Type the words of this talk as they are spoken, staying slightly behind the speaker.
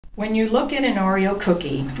When you look at an Oreo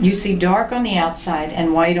cookie, you see dark on the outside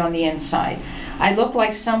and white on the inside. I look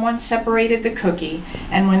like someone separated the cookie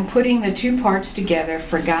and when putting the two parts together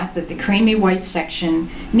forgot that the creamy white section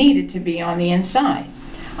needed to be on the inside.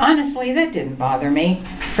 Honestly, that didn't bother me.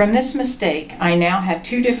 From this mistake, I now have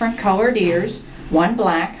two different colored ears, one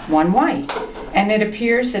black, one white, and it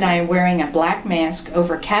appears that I am wearing a black mask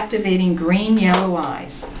over captivating green-yellow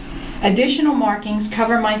eyes. Additional markings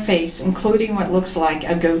cover my face, including what looks like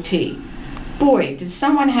a goatee. Boy, did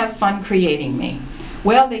someone have fun creating me.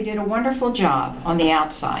 Well, they did a wonderful job on the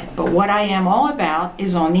outside, but what I am all about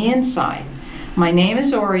is on the inside. My name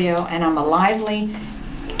is Oreo, and I'm a lively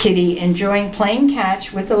kitty enjoying playing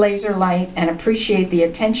catch with the laser light and appreciate the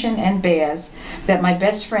attention and baths that my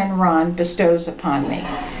best friend Ron bestows upon me.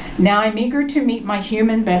 Now I'm eager to meet my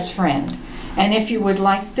human best friend. And if you would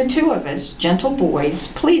like the two of us, gentle boys,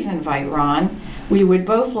 please invite Ron. We would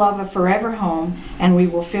both love a forever home, and we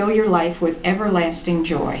will fill your life with everlasting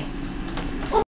joy.